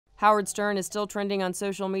Howard Stern is still trending on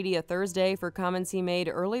social media Thursday for comments he made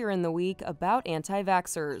earlier in the week about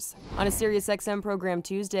anti-vaxxers. On a SiriusXM program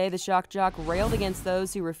Tuesday, the shock-jock railed against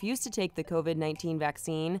those who refuse to take the COVID-19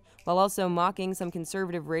 vaccine, while also mocking some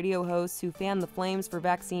conservative radio hosts who fan the flames for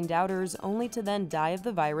vaccine doubters only to then die of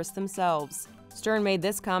the virus themselves. Stern made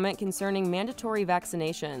this comment concerning mandatory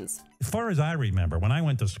vaccinations. As far as I remember, when I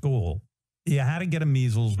went to school, you had to get a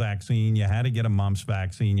measles vaccine, you had to get a mumps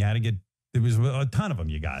vaccine, there was a ton of them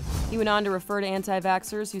you got. He went on to refer to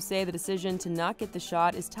anti-vaxxers who say the decision to not get the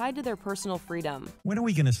shot is tied to their personal freedom. When are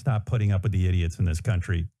we going to stop putting up with the idiots in this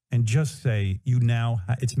country and just say,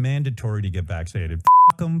 it's mandatory to get vaccinated?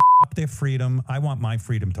 Fuck them, fuck their freedom. I want my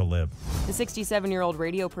freedom to live. The 67-year-old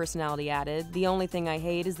radio personality added, "The only thing I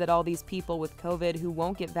hate is that all these people with COVID who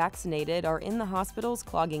won't get vaccinated are in the hospitals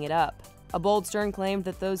clogging it up." A bold Stern claimed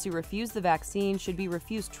that those who refuse the vaccine should be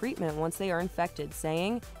refused treatment once they are infected,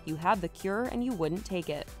 saying, "You have the cure and you wouldn't take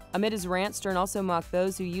it." Amid his rant, Stern also mocked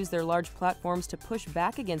those who use their large platforms to push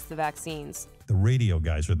back against the vaccines. The radio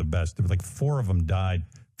guys are the best. There were like 4 of them died.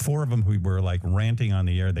 4 of them who were like ranting on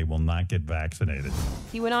the air, they will not get vaccinated.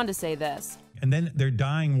 He went on to say this. And then their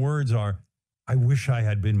dying words are, "I wish I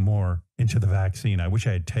had been more into the vaccine. I wish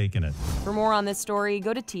I had taken it." For more on this story,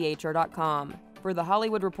 go to THR.com. For the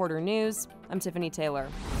Hollywood Reporter News, I'm Tiffany Taylor.